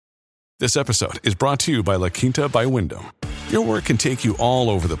This episode is brought to you by La Quinta by Wyndham. Your work can take you all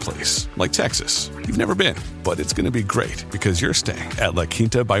over the place, like Texas. You've never been, but it's going to be great because you're staying at La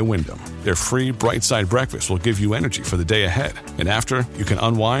Quinta by Wyndham. Their free Bright Side breakfast will give you energy for the day ahead. And after, you can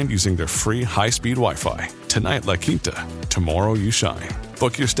unwind using their free high-speed Wi-Fi. Tonight, La Quinta. Tomorrow, you shine.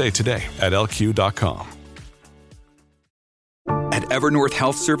 Book your stay today at lq.com. At Evernorth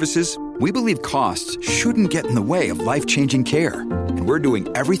Health Services, we believe costs shouldn't get in the way of life-changing care. And we're doing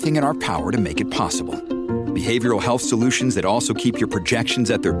everything in our power to make it possible. Behavioral health solutions that also keep your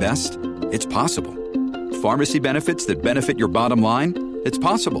projections at their best? It's possible. Pharmacy benefits that benefit your bottom line? It's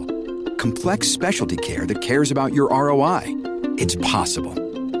possible. Complex specialty care that cares about your ROI? It's possible.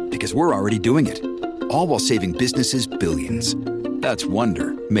 Because we're already doing it. All while saving businesses billions. That's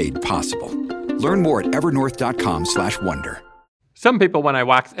Wonder made possible. Learn more at evernorth.com/wonder. Some people, when I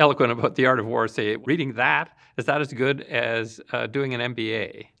wax eloquent about the art of war, say reading that is that as good as doing an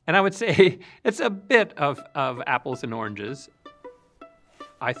MBA? And I would say it's a bit of apples and oranges.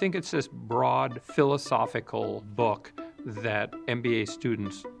 I think it's this broad philosophical book that MBA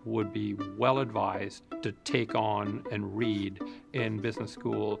students would be well advised to take on and read in business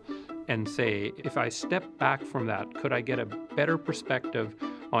school and say, if I step back from that, could I get a better perspective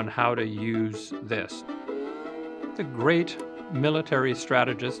on how to use this? The great military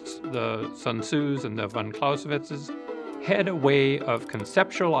strategists, the Sun Tzu's and the von Clausewitz's, had a way of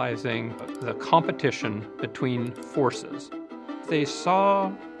conceptualizing the competition between forces. They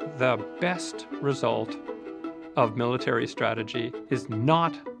saw the best result of military strategy is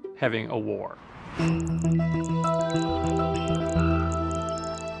not having a war.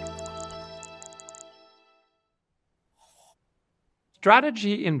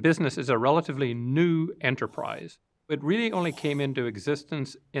 Strategy in business is a relatively new enterprise. It really only came into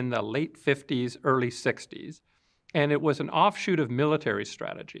existence in the late 50s, early 60s, and it was an offshoot of military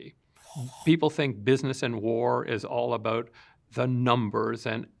strategy. People think business and war is all about the numbers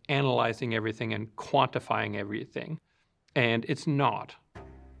and analyzing everything and quantifying everything, and it's not.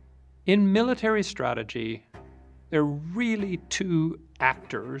 In military strategy, there are really two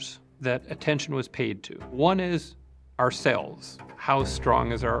actors that attention was paid to. One is ourselves. How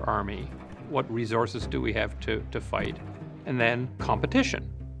strong is our army? What resources do we have to fight? And then competition,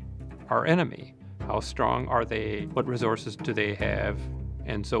 our enemy. How strong are they? What resources do they have?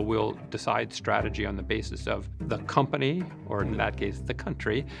 And so we'll decide strategy on the basis of the company, or in that case, the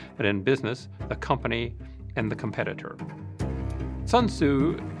country, but in business, the company and the competitor. Sun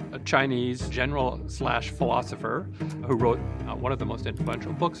Tzu, a Chinese general/philosopher who wrote one of the most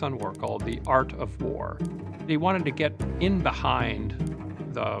influential books on war called The Art of War. He wanted to get in behind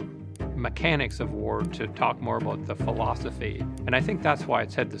the mechanics of war to talk more about the philosophy. And I think that's why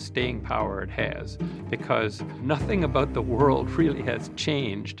it's had the staying power it has, because nothing about the world really has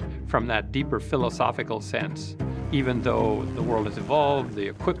changed from that deeper philosophical sense, even though the world has evolved, the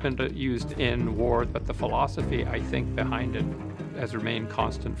equipment used in war, but the philosophy, I think, behind it has remained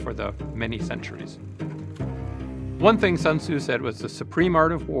constant for the many centuries. One thing Sun Tzu said was the supreme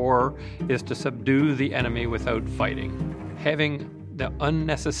art of war is to subdue the enemy without fighting. Having the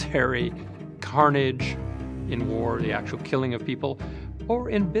unnecessary carnage in war, the actual killing of people, or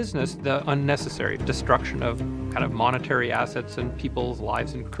in business, the unnecessary destruction of kind of monetary assets and people's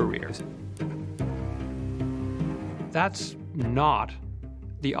lives and careers. That's not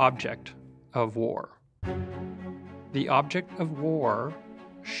the object of war. The object of war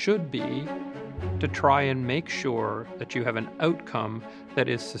should be to try and make sure that you have an outcome that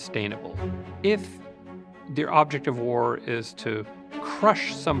is sustainable. If the object of war is to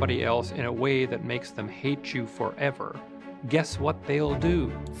crush somebody else in a way that makes them hate you forever, guess what they'll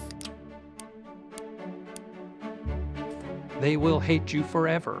do? They will hate you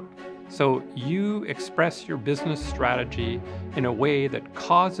forever. So you express your business strategy in a way that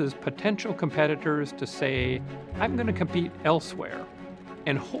causes potential competitors to say, I'm going to compete elsewhere.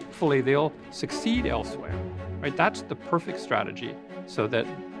 And hopefully they'll succeed elsewhere. Right? That's the perfect strategy so that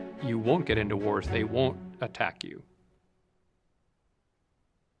you won't get into wars. They won't attack you.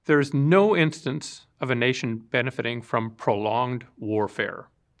 There's no instance of a nation benefiting from prolonged warfare.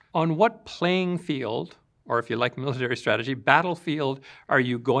 On what playing field, or if you like military strategy, battlefield are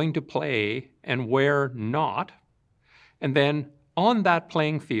you going to play and where not? And then on that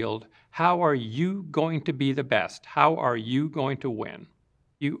playing field, how are you going to be the best? How are you going to win?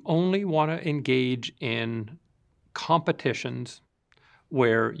 You only want to engage in competitions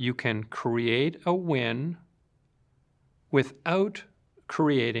where you can create a win without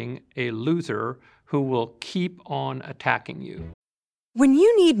creating a loser who will keep on attacking you. When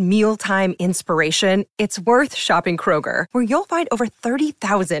you need mealtime inspiration, it's worth shopping Kroger, where you'll find over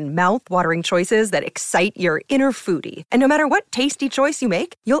 30,000 mouth-watering choices that excite your inner foodie. And no matter what tasty choice you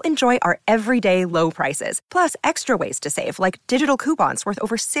make, you'll enjoy our everyday low prices, plus extra ways to save, like digital coupons worth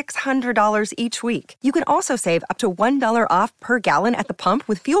over $600 each week. You can also save up to $1 off per gallon at the pump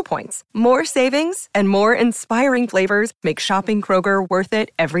with fuel points. More savings and more inspiring flavors make shopping Kroger worth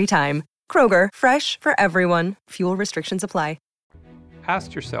it every time. Kroger, fresh for everyone. Fuel restrictions apply.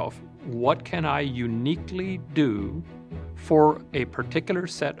 Ask yourself, what can I uniquely do for a particular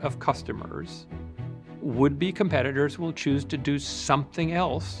set of customers? Would-be competitors will choose to do something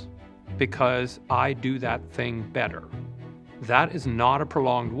else because I do that thing better. That is not a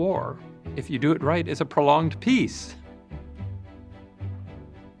prolonged war. If you do it right, it's a prolonged peace.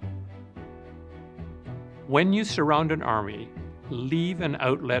 When you surround an army, leave an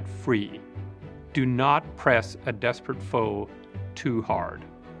outlet free. Do not press a desperate foe too hard.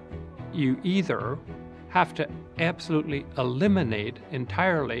 You either have to absolutely eliminate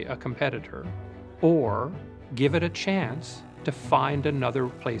entirely a competitor or give it a chance to find another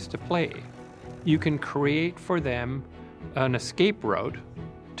place to play. You can create for them an escape route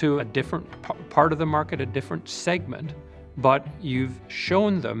to a different part of the market, a different segment, but you've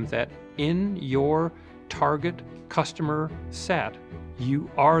shown them that in your target customer set, you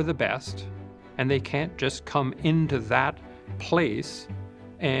are the best, and they can't just come into that place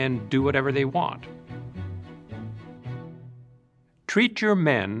and do whatever they want. Treat your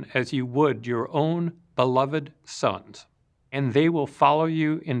men as you would your own beloved sons, and they will follow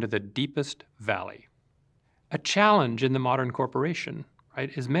you into the deepest valley. A challenge in the modern corporation, right,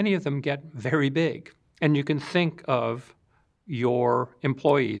 is many of them get very big, and you can think of your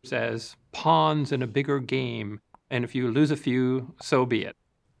employees as pawns in a bigger game, and if you lose a few, so be it.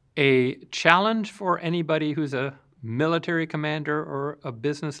 A challenge for anybody who's a military commander or a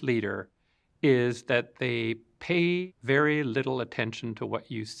business leader is that they pay very little attention to what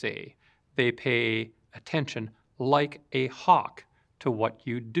you say. They pay attention like a hawk to what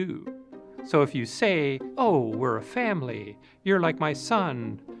you do. So if you say, oh, we're a family, you're like my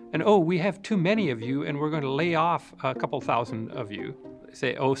son, and oh, we have too many of you and we're going to lay off a couple thousand of you.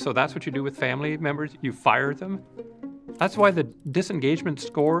 Say, oh, so that's what you do with family members? You fire them? That's why the disengagement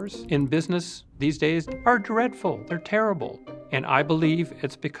scores in business these days are dreadful. They're terrible. And I believe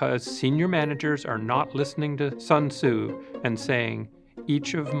it's because senior managers are not listening to Sun Tzu and saying,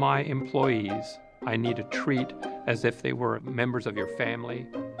 each of my employees I need to treat as if they were members of your family.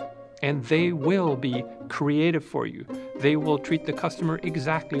 And they will be creative for you. They will treat the customer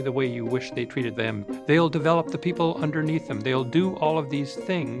exactly the way you wish they treated them. They'll develop the people underneath them. They'll do all of these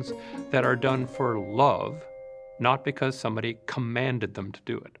things that are done for love, not because somebody commanded them to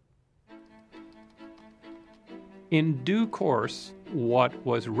do it. In due course, what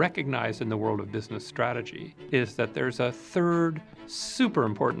was recognized in the world of business strategy is that there's a third super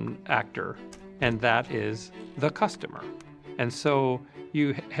important actor, and that is the customer. And so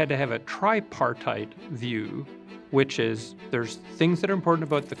you had to have a tripartite view, which is there's things that are important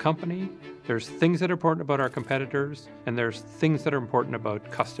about the company, there's things that are important about our competitors, and there's things that are important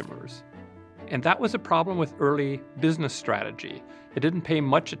about customers. And that was a problem with early business strategy. It didn't pay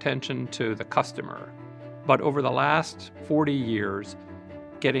much attention to the customer. But over the last 40 years,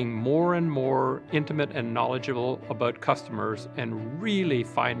 getting more and more intimate and knowledgeable about customers and really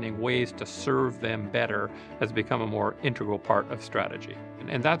finding ways to serve them better has become a more integral part of strategy.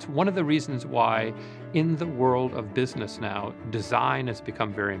 And that's one of the reasons why in the world of business now, design has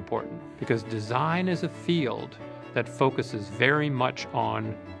become very important. Because design is a field that focuses very much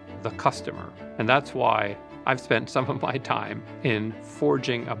on the customer. And that's why I've spent some of my time in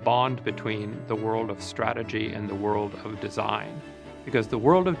forging a bond between the world of strategy and the world of design. Because the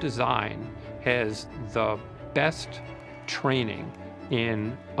world of design has the best training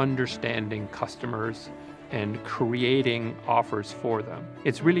in understanding customers and creating offers for them.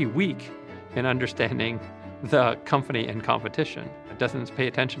 It's really weak in understanding the company and competition. It doesn't pay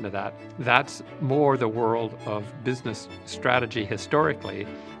attention to that. That's more the world of business strategy historically.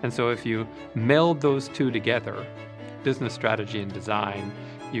 And so if you meld those two together, business strategy and design,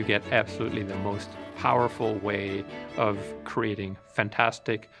 you get absolutely the most powerful way of creating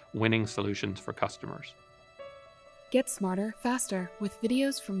fantastic, winning solutions for customers. Get smarter, faster with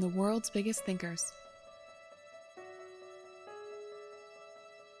videos from the world's biggest thinkers.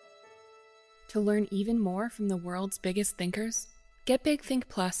 To learn even more from the world's biggest thinkers, get Big Think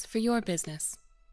Plus for your business.